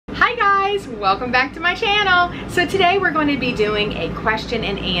guys, welcome back to my channel. So today we're going to be doing a question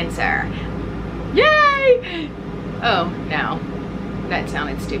and answer. Yay! Oh no, that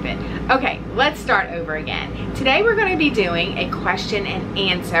sounded stupid. Okay, let's start over again. Today we're going to be doing a question and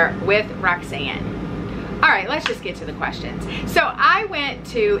answer with Roxanne. All right, let's just get to the questions. So I went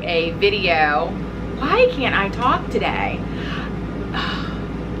to a video. Why can't I talk today?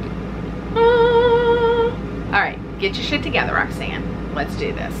 All right, get your shit together, Roxanne. Let's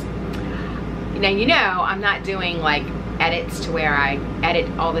do this. Now, you know, I'm not doing like edits to where I edit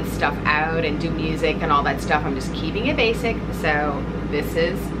all this stuff out and do music and all that stuff. I'm just keeping it basic. So this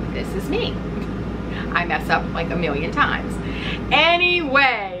is me. I mess up like a million times.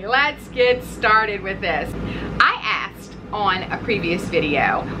 Anyway, let's get started with this. I asked on a previous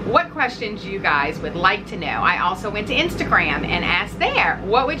video what questions you guys would like to know. I also went to Instagram and asked there,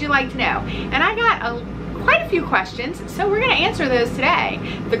 what would you like to know? And I got quite a few questions, so we're gonna answer those today.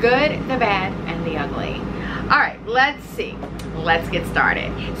 The good, the bad, and the ugly. All right, let's see. Let's get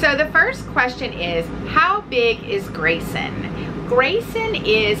started. So the first question is, how big is Grayson? Grayson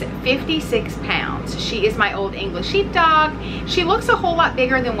is 56 pounds. She is my old English sheepdog. She looks a whole lot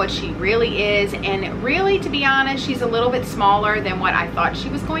bigger than what she really is, and really, to be honest, she's a little bit smaller than what I thought she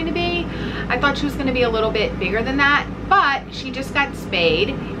was going to be. I thought she was going to be a little bit bigger than that, but she just got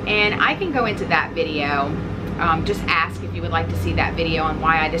spayed, and I can go into that video. Just ask if you would like to see that video on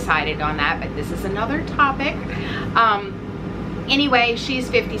why I decided on that, but this is another topic. Anyway, she's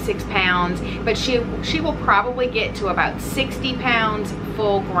 56 pounds, but she will probably get to about 60 pounds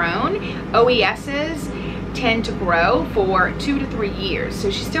full grown. OESs tend to grow for 2 to 3 years, so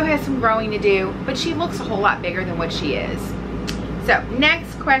she still has some growing to do, but she looks a whole lot bigger than what she is. So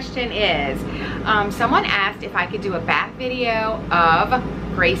next question is, someone asked if I could do a bath video of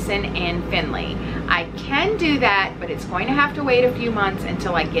Grayson and Finley. I can do that, but it's going to have to wait a few months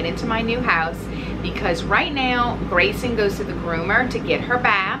until I get into my new house, because right now Grayson goes to the groomer to get her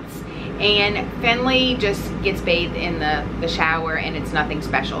baths, and Finley just gets bathed in the shower, and it's nothing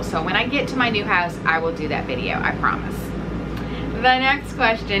special. So when I get to my new house, I will do that video, I promise. The next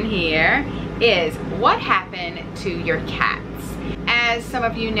question here is, what happened to your cats? As some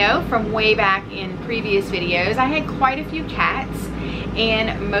of you know from way back in previous videos, I had quite a few cats,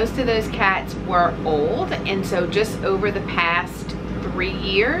 and most of those cats were old, and so just over the past 3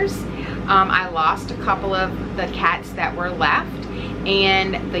 years, I lost a couple of the cats that were left,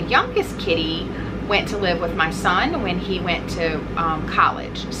 and the youngest kitty went to live with my son when he went to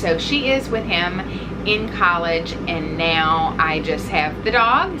college. So she is with him in college, and now I just have the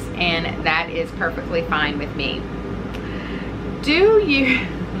dogs, and that is perfectly fine with me. Do you...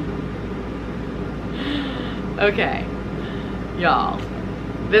 Okay, y'all,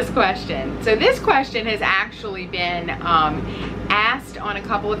 this question. So this question has actually been asked on a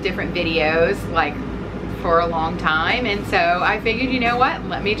couple of different videos, like for a long time, and so I figured, you know what,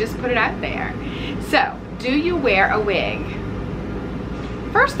 let me just put it out there. So, do you wear a wig?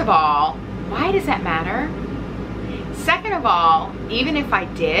 First of all, why does that matter? Second of all, even if I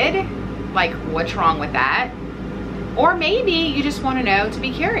did, like, what's wrong with that? Or maybe you just want to know to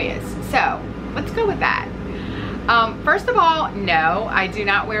be curious. So let's go with that. First of all, no, I do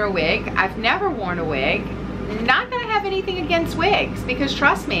not wear a wig. I've never worn a wig. Not that I have anything against wigs, because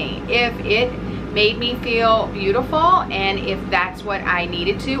trust me, if it made me feel beautiful and if that's what I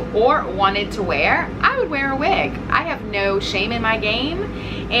needed to or wanted to wear, I would wear a wig. I have no shame in my game,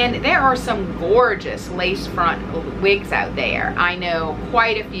 and there are some gorgeous lace front wigs out there. I know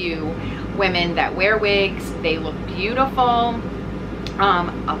quite a few women that wear wigs. They look beautiful.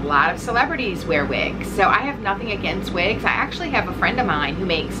 A lot of celebrities wear wigs, so I have nothing against wigs. I actually have a friend of mine who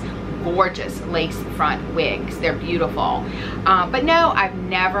makes gorgeous lace front wigs. They're beautiful. But no, I've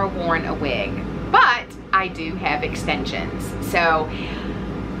never worn a wig, but I do have extensions. So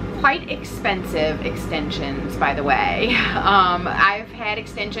quite expensive extensions, by the way. I've had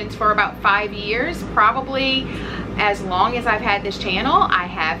extensions for about 5 years, probably as long as I've had this channel. I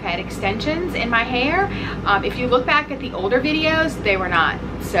have had extensions in my hair. If you look back at the older videos, they were not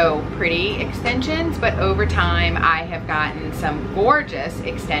so pretty extensions, but over time I have gotten some gorgeous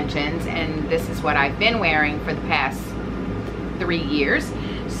extensions, and this is what I've been wearing for the past 3 years.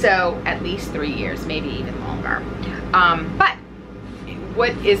 So at least 3 years, maybe even longer. But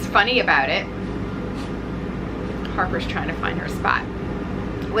what is funny about it, Harper's trying to find her spot.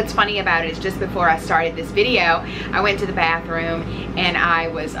 What's funny about it is just before I started this video, I went to the bathroom and I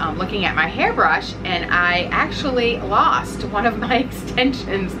was looking at my hairbrush, and I actually lost one of my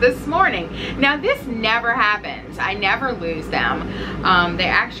extensions this morning. Now this never happens. I never lose them. They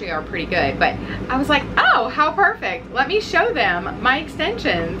actually are pretty good, but I was like, oh, how perfect. Let me show them my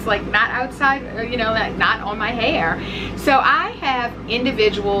extensions, like not outside, you know, not on my hair. So I have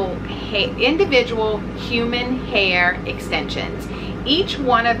individual human hair extensions. Each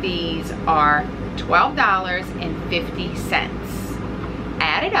one of these are $12.50.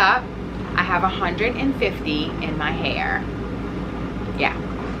 Added up, I have 150 in my hair. Yeah,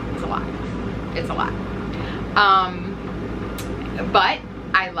 it's a lot. It's a lot. But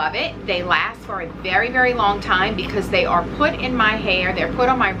I love it. They last for a very, very long time because they are put in my hair. They're put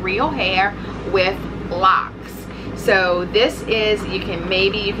on my real hair with locks. So this is,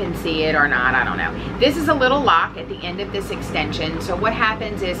 maybe you can see it or not, I don't know. This is a little lock at the end of this extension. So what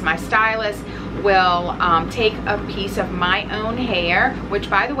happens is my stylist will take a piece of my own hair, which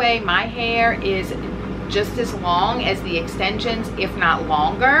by the way, my hair is just as long as the extensions, if not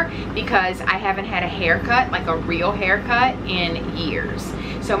longer, because I haven't had a haircut, like a real haircut, in years.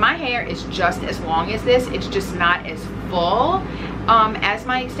 So my hair is just as long as this. It's just not as full as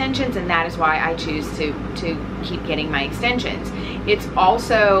my extensions, and that is why I choose to keep getting my extensions. It's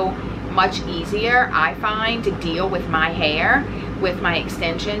also much easier, I find, to deal with my hair with my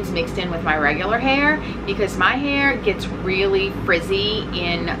extensions mixed in with my regular hair, because my hair gets really frizzy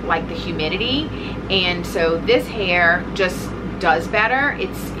in like the humidity, and so this hair just does better.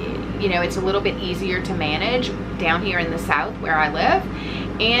 It's, you know, it's a little bit easier to manage down here in the South where I live,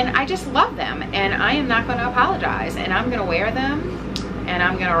 and I just love them, and I am not going to apologize, and I'm going to wear them and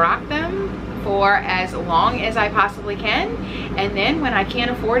I'm going to rock them for as long as I possibly can, and then when I can't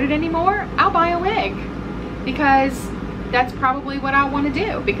afford it anymore, I'll buy a wig, because that's probably what I want to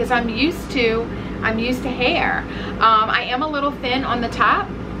do, because I'm used to hair. I am a little thin on the top,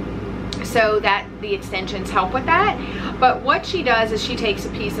 so that the extensions help with that. But what she does is she takes a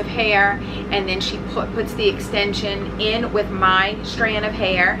piece of hair and then she puts the extension in with my strand of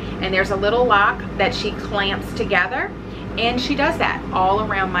hair, and there's a little lock that she clamps together, and she does that all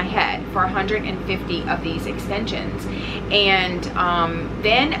around my head for 150 of these extensions. And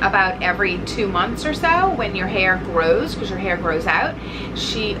then about every 2 months or so, when your hair grows, because your hair grows out,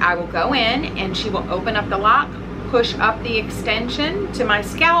 I will go in and she will open up the lock, push up the extension to my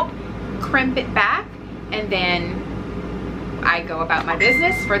scalp, crimp it back, and then I go about my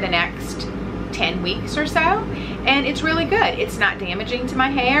business for the next 10 weeks or so, and it's really good. It's not damaging to my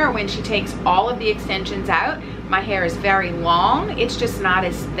hair. When she takes all of the extensions out, my hair is very long. It's just not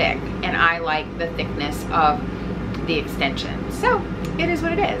as thick, and I like the thickness of the extension. So it is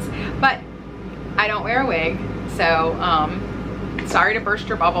what it is. But I don't wear a wig, so sorry to burst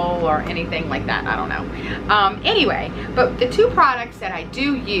your bubble or anything like that. I don't know. Anyway, but the two products that I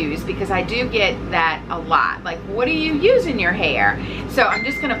do use, because I do get that a lot, like, what do you use in your hair? So I'm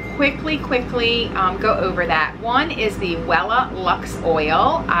just gonna quickly go over that. One is the Wella Luxe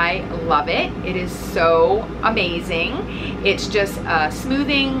Oil. I love it. It is so amazing. It's just a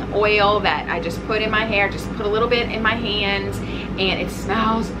smoothing oil that I just put in my hair, just put a little bit in my hands, and it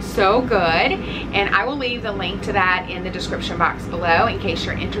smells so good. And I will leave the link to that in the description box below in case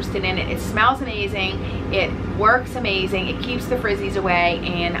you're interested in it. It smells amazing, it works amazing, it keeps the frizzies away,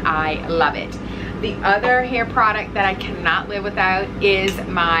 and I love it. The other hair product that I cannot live without is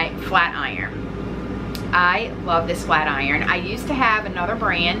my flat iron. I love this flat iron. I used to have another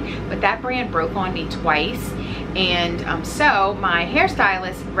brand, but that brand broke on me twice, and so my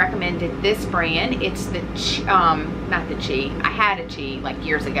hairstylist recommended this brand. It's the not the Chi. I had a Chi like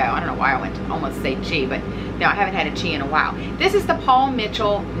years ago. I don't know why I went to almost say Chi, but no, I haven't had a Chi in a while. This is the Paul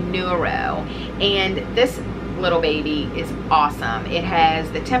Mitchell Neuro, and this little baby is awesome. It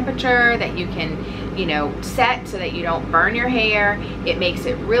has the temperature that you can, you know, set so that you don't burn your hair. It makes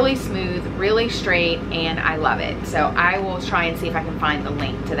it really smooth, really straight, and I love it. So I will try and see if I can find the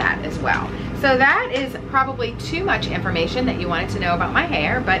link to that as well. So that is probably too much information that you wanted to know about my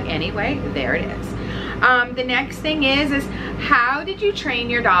hair, but anyway, there it is. The next thing is how did you train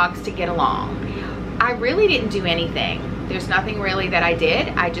your dogs to get along? I really didn't do anything. There's nothing really that I did.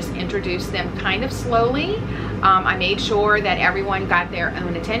 I just introduced them kind of slowly. I made sure that everyone got their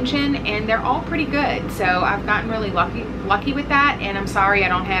own attention, and they're all pretty good. So I've gotten really lucky with that, and I'm sorry I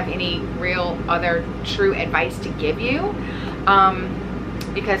don't have any real other true advice to give you,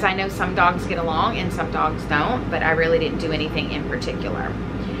 because I know some dogs get along and some dogs don't, but I really didn't do anything in particular.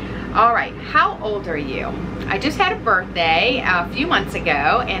 All right, how old are you? I just had a birthday a few months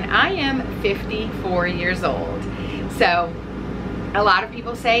ago, and I am 54 years old. So A lot of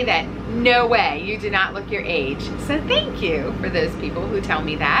people say that, no way, you do not look your age. So thank you for those people who tell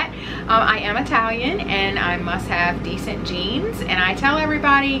me that. I am Italian and I must have decent genes. And I tell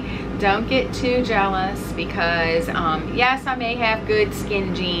everybody, don't get too jealous because yes, I may have good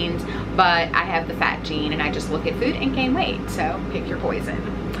skin genes, but I have the fat gene and I just look at food and gain weight. So pick your poison.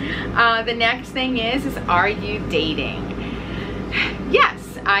 The next thing is are you dating?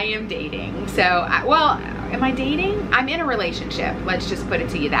 Yes, I am dating. So, well, am I dating? I'm in a relationship. Let's just put it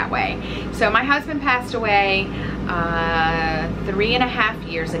to you that way. So my husband passed away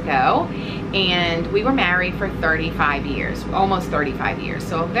 3.5 years ago, and we were married for 35 years, almost 35 years.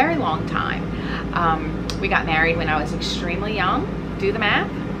 So a very long time. We got married when I was extremely young. Do the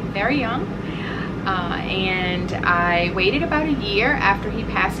math, very young. And I waited about a year after he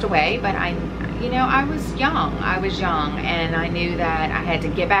passed away, but I was young. And I knew that I had to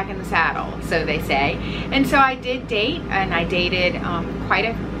get back in the saddle, so they say. And so I did date, and I dated quite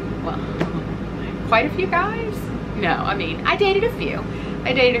a few guys. No, I mean, I dated a few.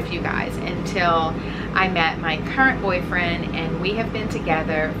 I dated a few guys until I met my current boyfriend, and we have been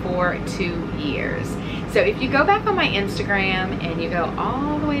together for 2 years. So if you go back on my Instagram and you go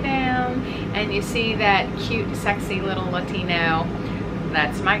all the way down and you see that cute, sexy little Latino,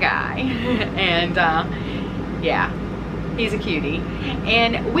 that's my guy. And yeah, he's a cutie.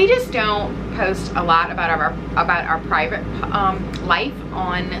 And we just don't post a lot about our private life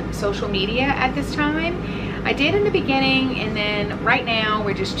on social media at this time. I did in the beginning, and then right now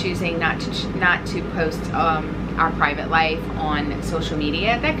we're just choosing not to post our private life on social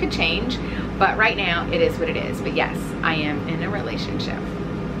media. That could change, but right now it is what it is. But yes, I am in a relationship.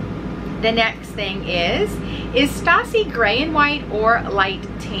 The next thing is Stassi gray and white or light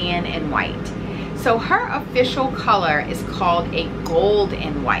tan and white? So her official color is called a gold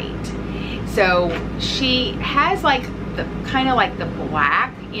and white. So she has like the kind of like the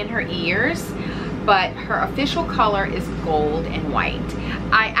black in her ears, but her official color is gold and white.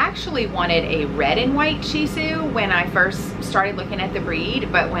 I actually wanted a red and white Shih Tzu when I first started looking at the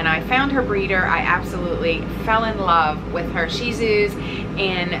breed, but when I found her breeder, I absolutely fell in love with her Shih Tzus,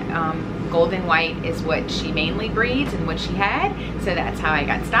 and gold and white is what she mainly breeds and what she had. So that's how I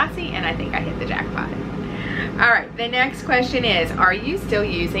got Stassi, and I think I hit the jackpot. All right, the next question is, are you still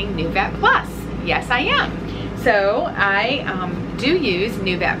using NuVet Plus? Yes, I am. So I do use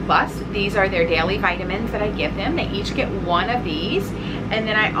NuVet Plus. These are their daily vitamins that I give them. They each get one of these. And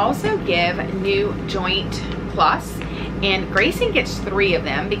then I also give New Joint Plus. And Grayson gets 3 of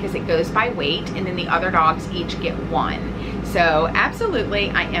them because it goes by weight. And then the other dogs each get 1. So absolutely,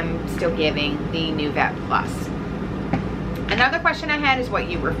 I am still giving the NuVet Plus. Another question I had is what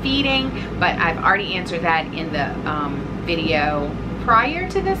you were feeding. But I've already answered that in the video prior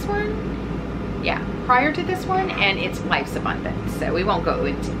to this one. Yeah, prior to this one, and it's Life's Abundance, so we won't go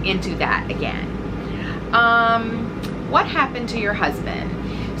into that again. What happened to your husband?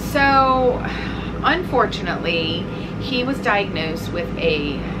 So unfortunately, he was diagnosed with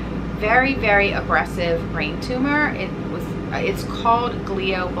a very, very aggressive brain tumor. It's called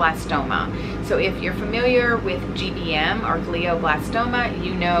glioblastoma. So if you're familiar with GBM or glioblastoma,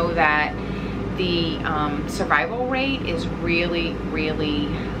 you know that the survival rate is really, really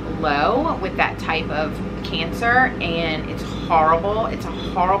low with that type of cancer, and it's horrible. It's a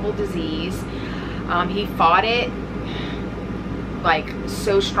horrible disease. He fought it like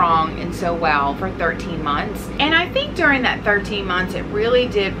so strong and so well for 13 months, and I think during that 13 months it really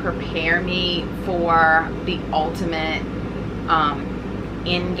did prepare me for the ultimate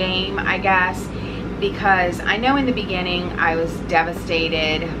end game, I guess, because I know in the beginning I was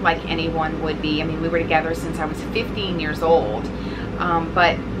devastated like anyone would be. I mean, we were together since I was 15 years old,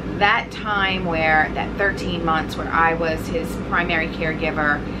 but that time where that 13 months where I was his primary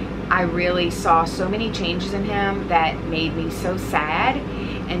caregiver, I really saw so many changes in him that made me so sad.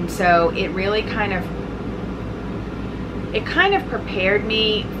 And so it really kind of prepared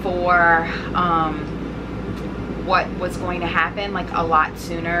me for what was going to happen, like a lot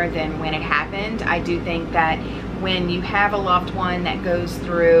sooner than when it happened. I do think that when you have a loved one that goes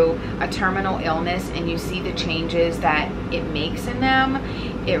through a terminal illness and you see the changes that it makes in them,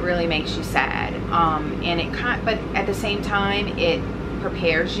 it really makes you sad. But at the same time, it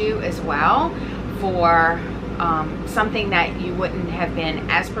prepares you as well for something that you wouldn't have been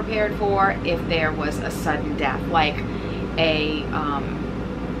as prepared for if there was a sudden death, like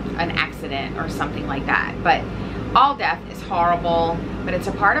an accident or something like that. But all death is horrible, but it's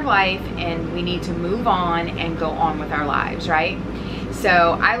a part of life, and we need to move on and go on with our lives, right?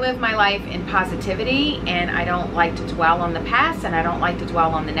 So I live my life in positivity, and I don't like to dwell on the past, and I don't like to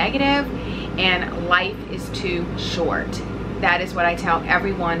dwell on the negative, and life is too short. that is what I tell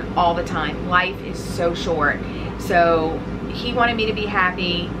everyone all the time. Life is so short. So he wanted me to be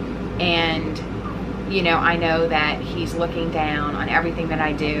happy, and you know, I know that he's looking down on everything that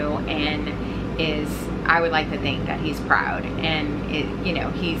I do, and I would like to think that he's proud, and you know,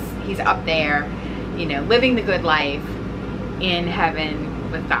 he's up there, you know, living the good life in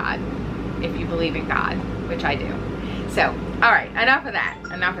heaven with God, if you believe in God, which I do. So, all right, enough of that.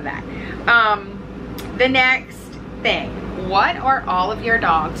 The next thing, what are all of your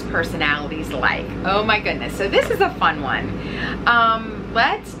dog's personalities like? Oh my goodness. So this is a fun one.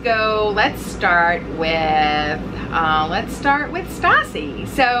 Let's start with Stassi.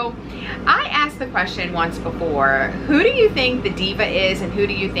 So I asked the question once before, who do you think the diva is and who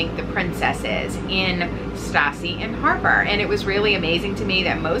do you think the princess is in Stassi and Harper? And it was really amazing to me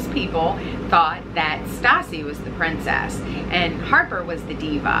that most people thought that Stassi was the princess and Harper was the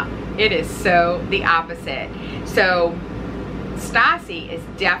diva. It is so the opposite. So Stassi is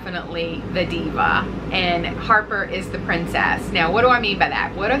definitely the diva and Harper is the princess. Now, what do I mean by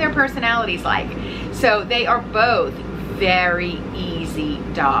that? What are their personalities like? So they are both very easy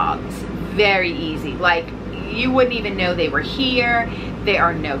dogs, very easy. Like, you wouldn't even know they were here. They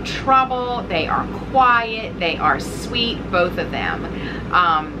are no trouble. They are quiet. They are sweet, both of them.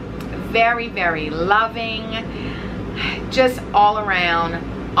 Very, very loving, just all around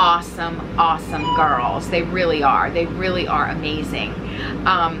awesome girls. They really are amazing.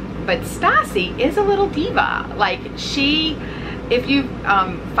 But Stassi is a little diva. Like, if you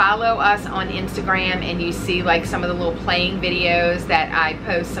follow us on Instagram and you see like some of the little playing videos that I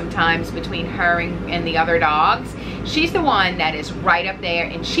post sometimes between her and the other dogs, she's the one that is right up there,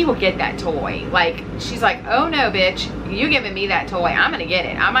 and she will get that toy. Like, she's like, oh no bitch, you giving me that toy, I'm gonna get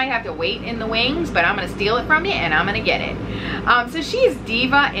it. I might have to wait in the wings, but I'm gonna steal it from you and I'm gonna get it. So she is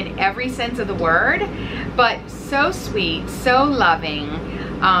diva in every sense of the word, but so sweet, so loving,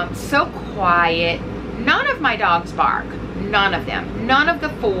 so quiet. None of my dogs bark. None of them. None of the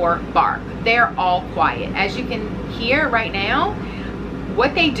 4 bark. They're all quiet. As you can hear right now,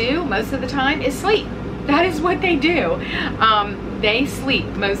 what they do most of the time is sleep. That is what they do. They sleep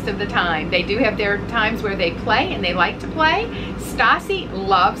most of the time. They do have their times where they play, and they like to play. Stassi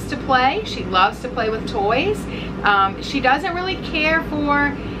loves to play. She loves to play with toys. She doesn't really care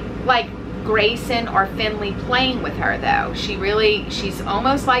for like Grayson or Finley playing with her though. She's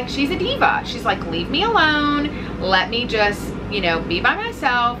almost like she's a diva. She's like, leave me alone. Let me just, you know, be by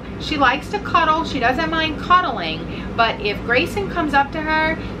myself. She likes to cuddle. She doesn't mind cuddling. But if Grayson comes up to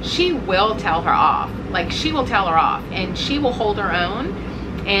her, she will tell her off. Like, she will tell her off, and she will hold her own.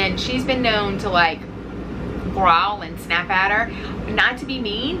 And she's been known to like growl and snap at her. Not to be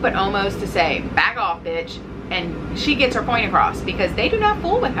mean, but almost to say, back off, bitch. And she gets her point across, because they do not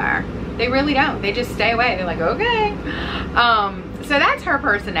fool with her. They really don't. They just stay away. They're like, okay. So that's her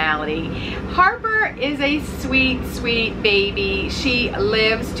personality. Harper is a sweet, sweet baby. She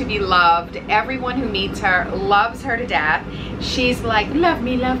lives to be loved. Everyone who meets her loves her to death. She's like, love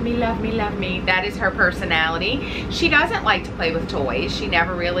me, love me, love me, love me. That is her personality. She doesn't like to play with toys. She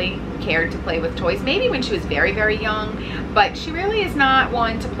never really cared to play with toys. Maybe when she was very, very young, but she really is not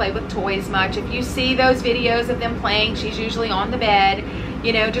one to play with toys much. If you see those videos of them playing, she's usually on the bed,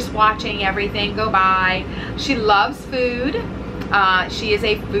 you know, just watching everything go by. She loves food. She is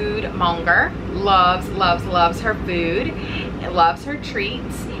a food monger. Loves her food. Loves her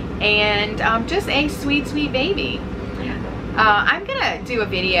treats. And just a sweet, sweet baby. I'm gonna do a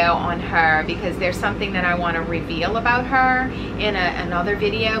video on her because there's something that I want to reveal about her in another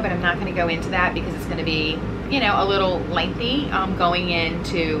video, but I'm not going to go into that because it's going to be, you know, a little lengthy going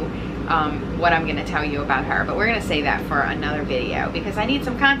into what I'm going to tell you about her. But we're going to save that for another video because I need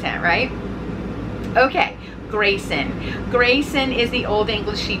some content, right? Okay, Grayson. Grayson is the Old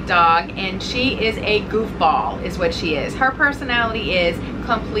English Sheepdog, and she is a goofball is what she is. Her personality is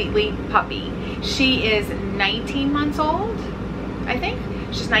completely puppy. She is 19 months old, I think.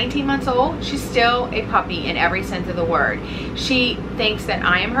 She's 19 months old. She's still a puppy in every sense of the word. She thinks that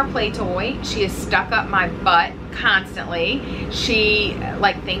I am her play toy. She is stuck up my butt constantly. She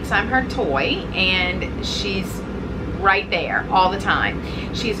like thinks I'm her toy, and she's right there all the time.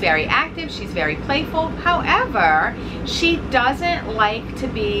 She's very active. She's very playful. However, she doesn't like to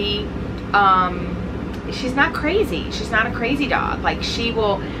be, she's not crazy. She's not a crazy dog. Like, she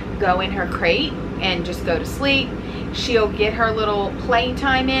will go in her crate and just go to sleep. She'll get her little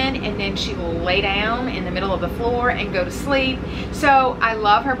playtime in, and then she will lay down in the middle of the floor and go to sleep. So I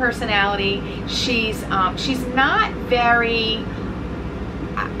love her personality. She's not very,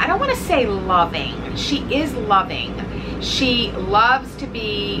 I don't want to say loving. She is loving. She loves to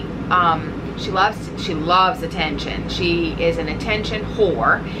be, She loves attention. She is an attention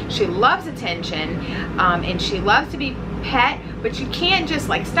whore. She loves attention, and she loves to be pet, but you can't just,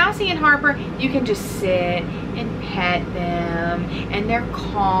 like Stassi and Harper, you can just sit and pet them, and they're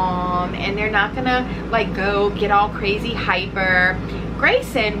calm, and they're not gonna like go get all crazy hyper.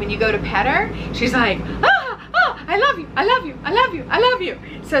 Grayson, when you go to pet her, she's like, I love you, I love you, I love you, I love you.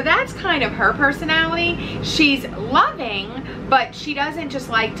 So that's kind of her personality. She's loving, but she doesn't just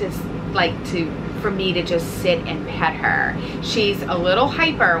like to for me to just sit and pet her. She's a little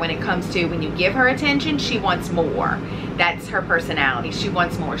hyper when it comes to, when you give her attention, she wants more. That's her personality. She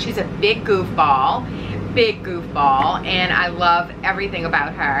wants more. She's a big goofball, and I love everything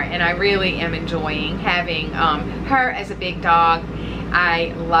about her, and I really am enjoying having her as a big dog.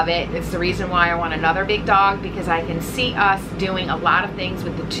 I love it. It's the reason why I want another big dog, because I can see us doing a lot of things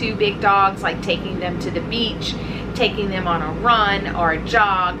with the two big dogs, like taking them to the beach, taking them on a run or a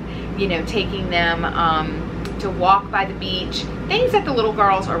jog, you know, taking them to walk by the beach, things that the little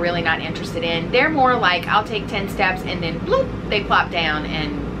girls are really not interested in. They're more like, I'll take 10 steps and then bloop, they plop down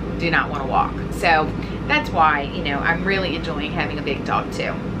and do not want to walk. So that's why, you know, I'm really enjoying having a big dog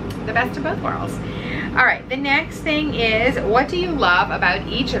too. The best of both worlds. All right, the next thing is, what do you love about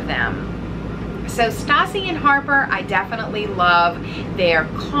each of them? So Stassi and Harper, I definitely love their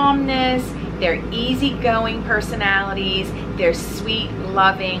calmness, their easygoing personalities, their sweet,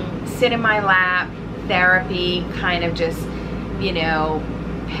 loving, sit in my lap, therapy, kind of just, you know,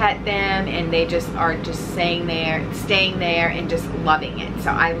 pet them, and they just are just staying there and just loving it.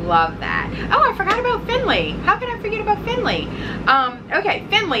 So I love that. Oh, I forgot about Finley. How can I forget about Finley? Okay,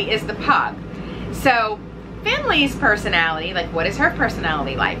 Finley is the pug. So Finley's personality, like, what is her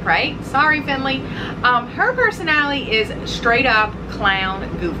personality like, right? Sorry, Finley. Her personality is straight up clown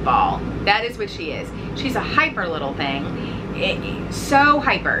goofball. That is what she is. She's a hyper little thing. So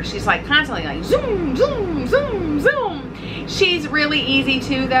hyper. She's like constantly like zoom, zoom, zoom, zoom. She's really easy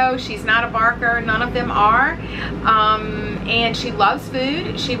too, though. She's not a barker. None of them are. And she loves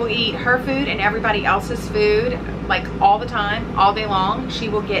food. She will eat her food and everybody else's food, like all the time, all day long. She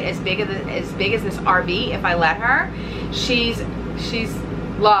will get as big as this RV if I let her. She's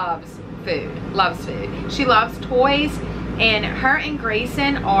loves food. Loves food. She loves toys, and her and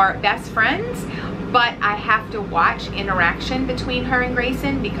Grayson are best friends. But I have to watch interaction between her and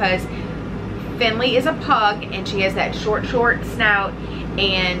Grayson, because Finley is a pug and she has that short snout,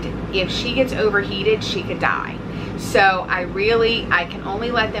 and if she gets overheated, she could die. So I can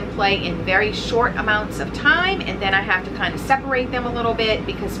only let them play in very short amounts of time, and then I have to kind of separate them a little bit,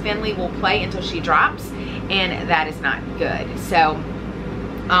 because Finley will play until she drops, and that is not good. So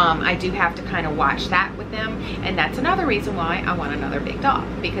I do have to kind of watch that with them, and that's another reason why I want another big dog,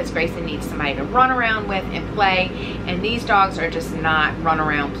 because Grayson needs somebody to run around with and play, and these dogs are just not run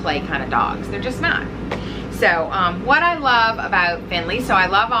around play kind of dogs. They're just not. So what I love about Finley, so I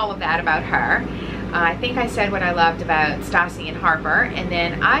love all of that about her. I think I said what I loved about Stassi and Harper, and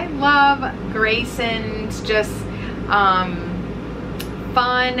then I love Grayson's just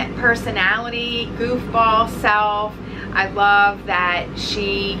fun personality, goofball self. I love that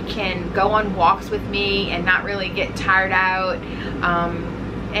she can go on walks with me and not really get tired out.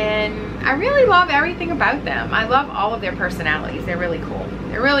 And I really love everything about them. I love all of their personalities. They're really cool.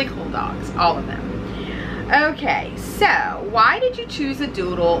 They're really cool dogs, all of them. Okay, so why did you choose a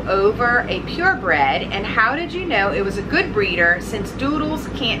Doodle over a purebred, and how did you know it was a good breeder, since Doodles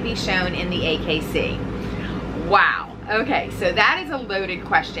can't be shown in the AKC? Wow. Okay, so that is a loaded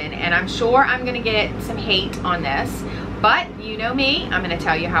question, and I'm sure I'm gonna get some hate on this, but you know me, I'm gonna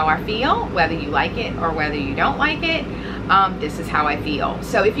tell you how I feel, whether you like it or whether you don't like it. This is how I feel.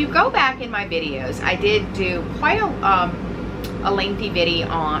 So if you go back in my videos, I did do quite a lengthy video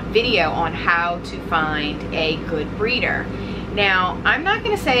on how to find a good breeder. Now, I'm not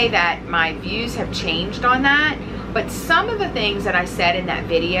gonna say that my views have changed on that, but some of the things that I said in that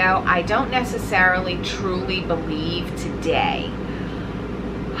video, I don't necessarily truly believe today.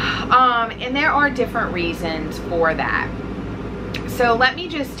 And there are different reasons for that. So let me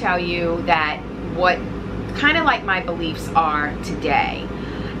just tell you that what kind of like my beliefs are today,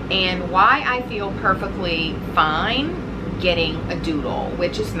 and why I feel perfectly fine getting a Doodle,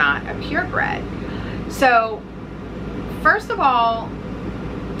 which is not a purebred. So first of all,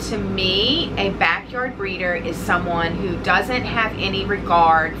 to me, a backyard breeder is someone who doesn't have any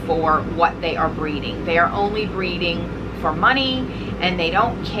regard for what they are breeding. They are only breeding for money, and they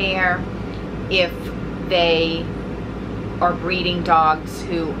don't care if they are breeding dogs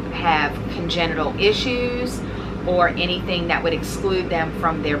who have congenital issues or anything that would exclude them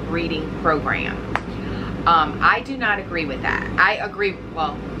from their breeding program. I do not agree with that. I agree,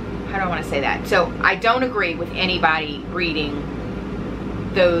 well, how do I want to say that? So I don't agree with anybody breeding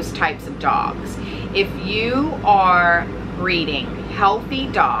those types of dogs. If you are breeding healthy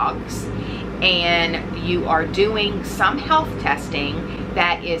dogs and you are doing some health testing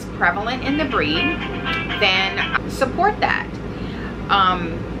that is prevalent in the breed, then support that.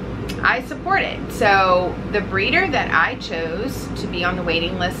 I support it. So the breeder that I chose to be on the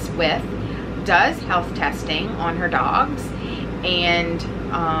waiting list with does health testing on her dogs, and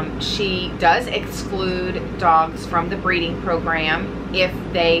she does exclude dogs from the breeding program if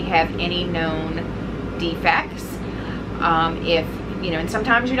they have any known defects. If you know, and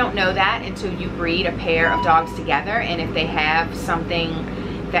sometimes you don't know that until you breed a pair of dogs together, and if they have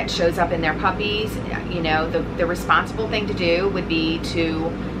something that shows up in their puppies, you know, the responsible thing to do would be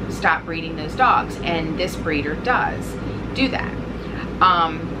to stop breeding those dogs, and this breeder does do that.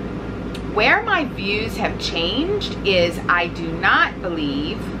 Where my views have changed is I do not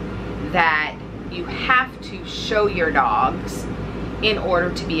believe that you have to show your dogs in order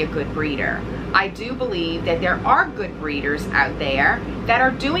to be a good breeder. I do believe that there are good breeders out there that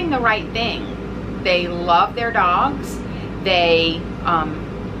are doing the right thing. They love their dogs. They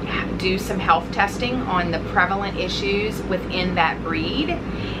do some health testing on the prevalent issues within that breed,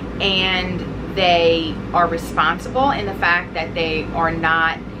 and they are responsible in the fact that they are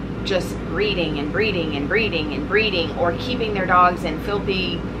not just breeding and breeding and breeding and breeding, or keeping their dogs in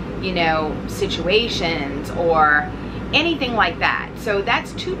filthy, you know, situations or anything like that. So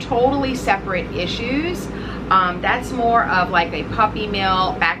that's two totally separate issues. That's more of like a puppy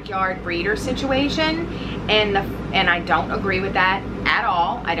mill backyard breeder situation, and I don't agree with that at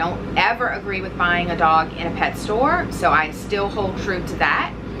all. I don't ever agree with buying a dog in a pet store, so I still hold true to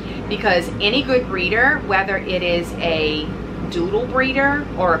that, because any good breeder, whether it is a doodle breeder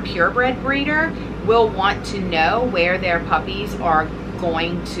or a purebred breeder, will want to know where their puppies are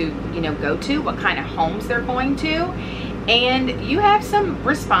going to, you know, go to, what kind of homes they're going to. And you have some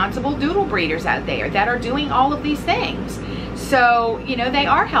responsible doodle breeders out there that are doing all of these things. So, you know, they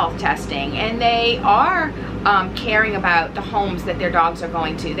are health testing, and they are caring about the homes that their dogs are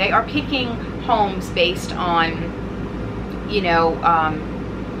going to. They are picking homes based on, you know,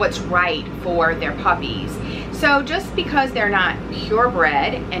 what's right for their puppies. So just because they're not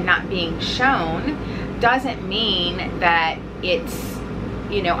purebred and not being shown doesn't mean that it's,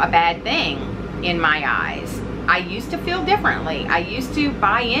 you know, a bad thing in my eyes. I used to feel differently. I used to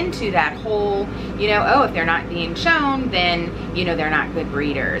buy into that whole, you know, oh, if they're not being shown, then, you know, they're not good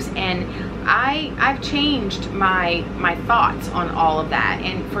breeders. And I've changed my thoughts on all of that,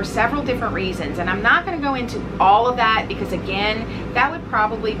 and for several different reasons. And I'm not going to go into all of that because, again, that would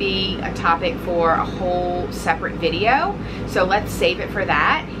probably be a topic for a whole separate video. So let's save it for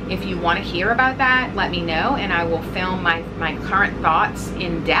that. If you want to hear about that, let me know, and I will film my current thoughts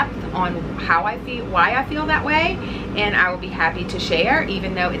in depth on how I feel, why I feel that way, and I will be happy to share,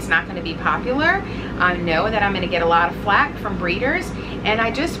 even though it's not going to be popular. I know that I'm going to get a lot of flack from breeders, and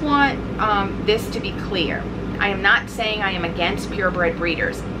I just want this to be clear. I am not saying I am against purebred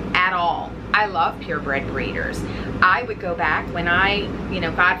breeders at all. I love purebred breeders. I would go back when I, you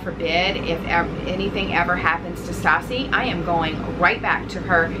know, God forbid, if anything ever happens to Stassi, I am going right back to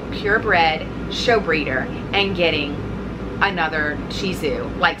her purebred show breeder and getting another Shih Tzu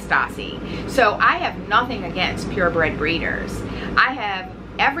like Stassi. So I have nothing against purebred breeders. I have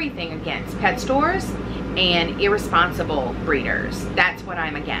everything against pet stores and irresponsible breeders. That's what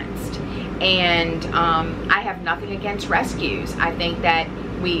I'm against. And I have nothing against rescues. I think that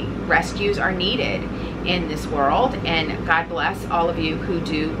rescues are needed in this world, and God bless all of you who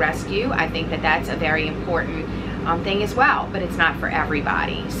do rescue. I think that that's a very important thing as well, but it's not for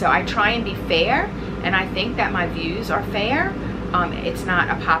everybody. So I try and be fair, and I think that my views are fair. It's not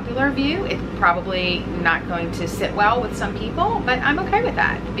a popular view. It's probably not going to sit well with some people, but I'm okay with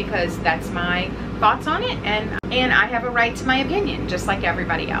that because that's my thoughts on it, and I have a right to my opinion just like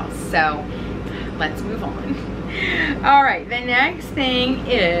everybody else. So let's move on. All right, the next thing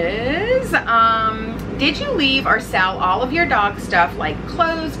is, did you leave or sell all of your dog stuff like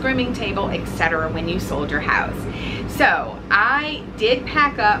clothes, grooming table, etc. when you sold your house? So I did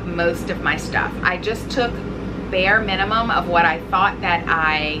pack up most of my stuff. I just took bare minimum of what I thought that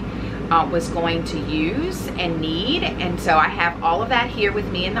I was going to use and need, and so I have all of that here with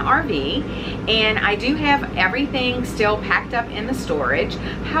me in the RV, and I do have everything still packed up in the storage.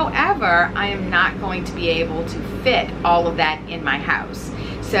 However, I am not going to be able to fit all of that in my house.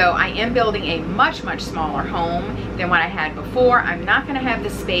 So I am building a much smaller home than what I had before. I'm not going to have the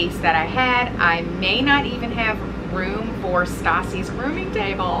space that I had. I may not even have room for Stassi's grooming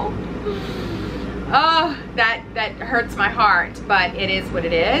table. Oh, that hurts my heart, but it is what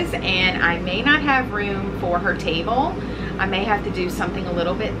it is, and I may not have room for her table. I may have to do something a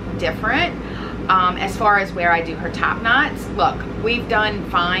little bit different. As far as where I do her top knots, look, we've done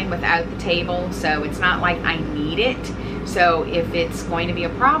fine without the table, so it's not like I need it. So if it's going to be a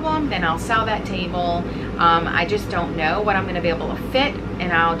problem, then I'll sell that table. I just don't know what I'm going to be able to fit,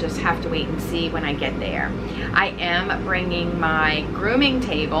 and I'll just have to wait and see when I get there. I am bringing my grooming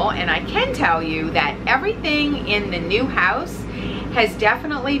table, and I can tell you that everything in the new house has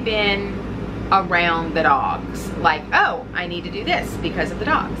definitely been around the dogs. Like, oh, I need to do this because of the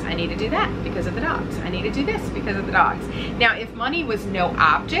dogs. I need to do that because of the dogs. I need to do this because of the dogs. Now, if money was no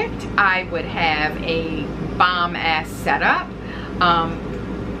object, I would have a bomb-ass setup.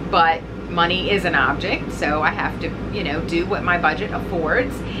 But money is an object, so I have to, you know, do what my budget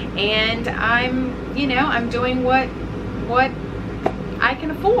affords. And I'm, you know, I'm doing what I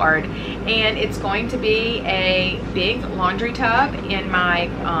can afford. And it's going to be a big laundry tub in my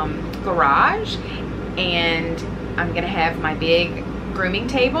garage, and I'm gonna have my big grooming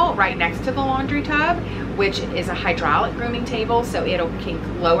table right next to the laundry tub, which is a hydraulic grooming table, so it'll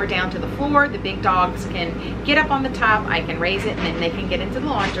can lower down to the floor. The big dogs can get up on the top, I can raise it, and then they can get into the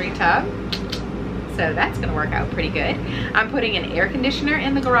laundry tub. So that's gonna work out pretty good. I'm putting an air conditioner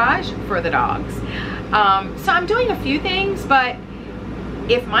in the garage for the dogs. So I'm doing a few things, but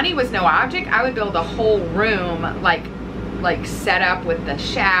if money was no object, I would build a whole room like set up with the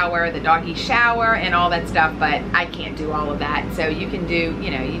shower, the doggy shower, and all that stuff, but I can't do all of that. So you can do,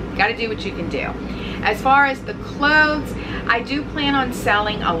 you know, you got to do what you can do. As far as the clothes, I do plan on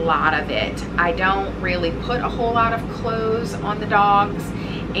selling a lot of it. I don't really put a whole lot of clothes on the dogs,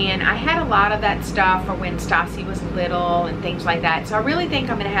 and I had a lot of that stuff for when Stassi was little and things like that. So I really think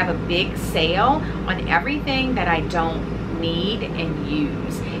I'm going to have a big sale on everything that I don't need and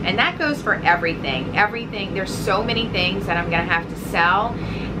use, and that goes for everything. There's so many things that I'm gonna have to sell.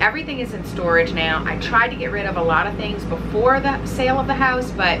 Everything is in storage now. I tried to get rid of a lot of things before the sale of the house,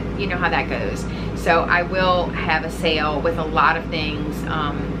 but you know how that goes. So I will have a sale with a lot of things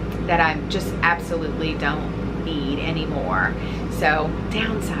that I just absolutely don't need anymore. So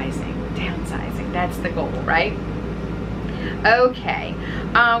downsizing, that's the goal, right? Okay,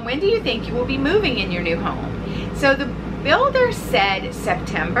 when do you think you will be moving in your new home? So the builder said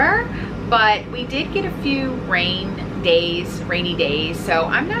September, but we did get a few rainy days, so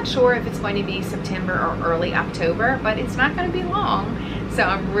I'm not sure if it's going to be September or early October, but it's not going to be long, so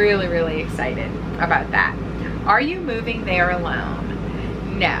I'm really excited about that. Are you moving there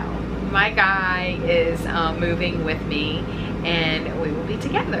alone? No, my guy is moving with me, and we will be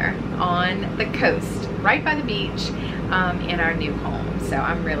together on the coast right by the beach in our new home, so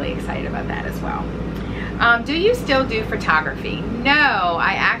I'm really excited about that as well. Do you still do photography? No,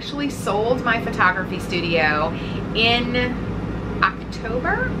 I actually sold my photography studio in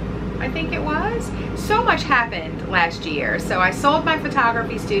October, I think it was. So much happened last year. So I sold my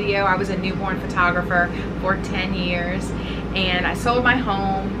photography studio. I was a newborn photographer for 10 years, and I sold my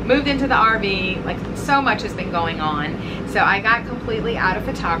home, moved into the RV, like so much has been going on. So I got completely out of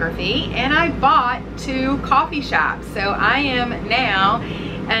photography, and I bought 2 coffee shops. So I am now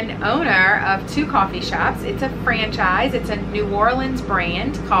an owner of 2 coffee shops. It's a franchise. It's a New Orleans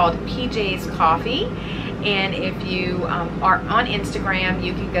brand called PJ's Coffee. And if you are on Instagram,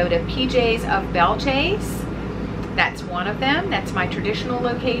 you can go to PJ's of Belle Chase. That's one of them. That's my traditional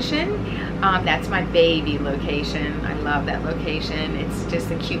location. That's my baby location. I love that location. It's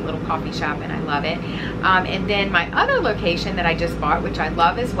just a cute little coffee shop, and I love it. And then my other location that I just bought, which I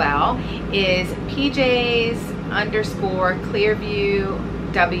love as well, is PJ's _ Clearview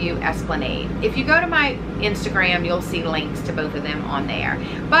W Esplanade. If you go to my Instagram, you'll see links to both of them on there.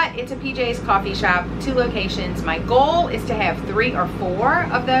 But it's a PJ's coffee shop, 2 locations. My goal is to have 3 or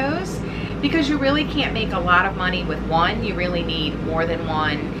 4 of those, because you really can't make a lot of money with one. You really need more than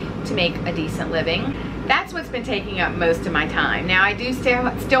one to make a decent living. That's what's been taking up most of my time. Now I do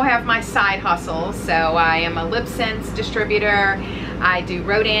still have my side hustles. So I am a lip sense distributor. I do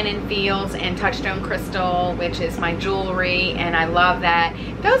Rodan & Fields and Touchstone Crystal, which is my jewelry, and I love that.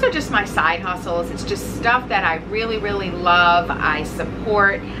 Those are just my side hustles. It's just stuff that I really love. I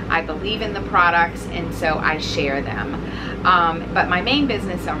support, I believe in the products, and so I share them. But my main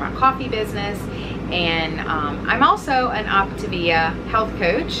business are my coffee business, and I'm also an Optavia health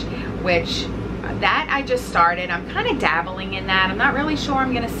coach, which that I just started. I'm kind of dabbling in that. I'm not really sure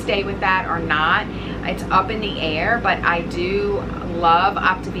I'm going to stay with that or not. It's up in the air, but I do love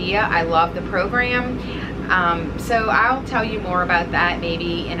Optavia. I love the program. So I'll tell you more about that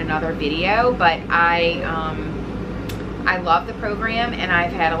maybe in another video, but I I love the program and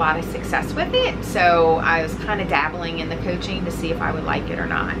I've had a lot of success with it. So I was kind of dabbling in the coaching to see if I would like it or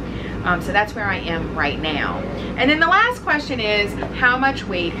not. So that's where I am right now. And then the last question is, how much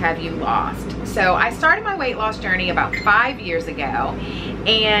weight have you lost? So I started my weight loss journey about 5 years ago,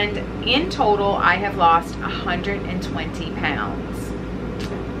 and in total I have lost 120 pounds.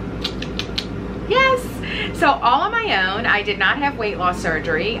 Yes. So all on my own. I did not have weight loss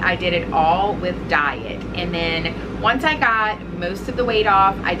surgery. I did it all with diet. And then once I got most of the weight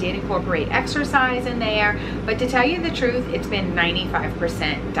off, I did incorporate exercise in there. But to tell you the truth, it's been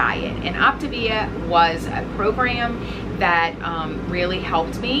 95% diet. And Optavia was a program that really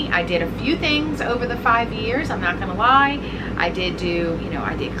helped me. I did a few things over the 5 years, I'm not gonna lie. I did do,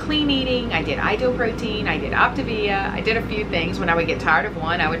 I did clean eating, I did idoprotein, I did Optavia, I did a few things. When I would get tired of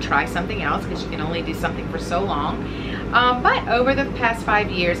one, I would try something else, because you can only do something for so long. But over the past 5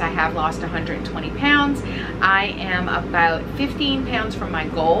 years, I have lost 120 pounds. I am about 15 pounds from my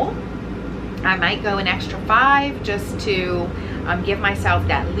goal. I might go an extra 5 just to give myself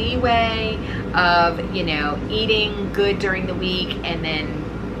that leeway of, eating good during the week, and then,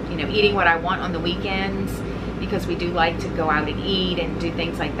 eating what I want on the weekends, because we do like to go out and eat and do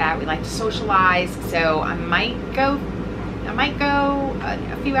things like that. We like to socialize. So I might go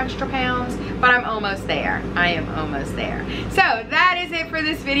a few extra pounds, but I'm almost there. I am almost there. So that is it for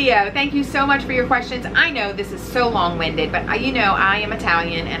this video. Thank you so much for your questions. I know this is so long-winded, but I am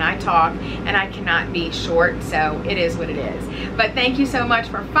Italian and I talk and I cannot be short, so it is what it is. But thank you so much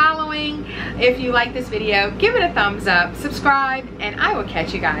for following. If you like this video, give it a thumbs up, subscribe, and I will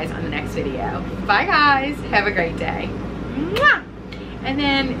catch you guys on the next video. Bye guys, have a great day. Mwah! And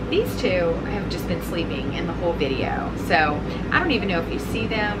then these two have just been sleeping in the whole video. So I don't even know if you see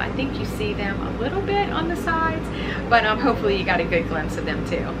them. I think you see them a little bit on the sides, but hopefully you got a good glimpse of them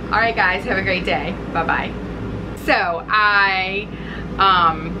too. All right guys, have a great day. Bye-bye. So hi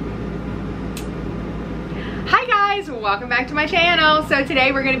guys, welcome back to my channel. So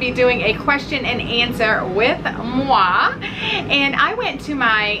today we're gonna be doing a question and answer with moi. And I went to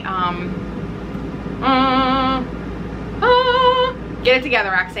my, get it together,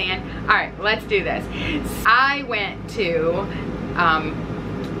 Roxanne. All right, let's do this. I went to,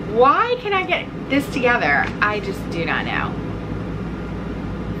 why can I get this together? I just do not know.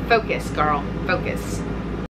 Focus, girl, focus.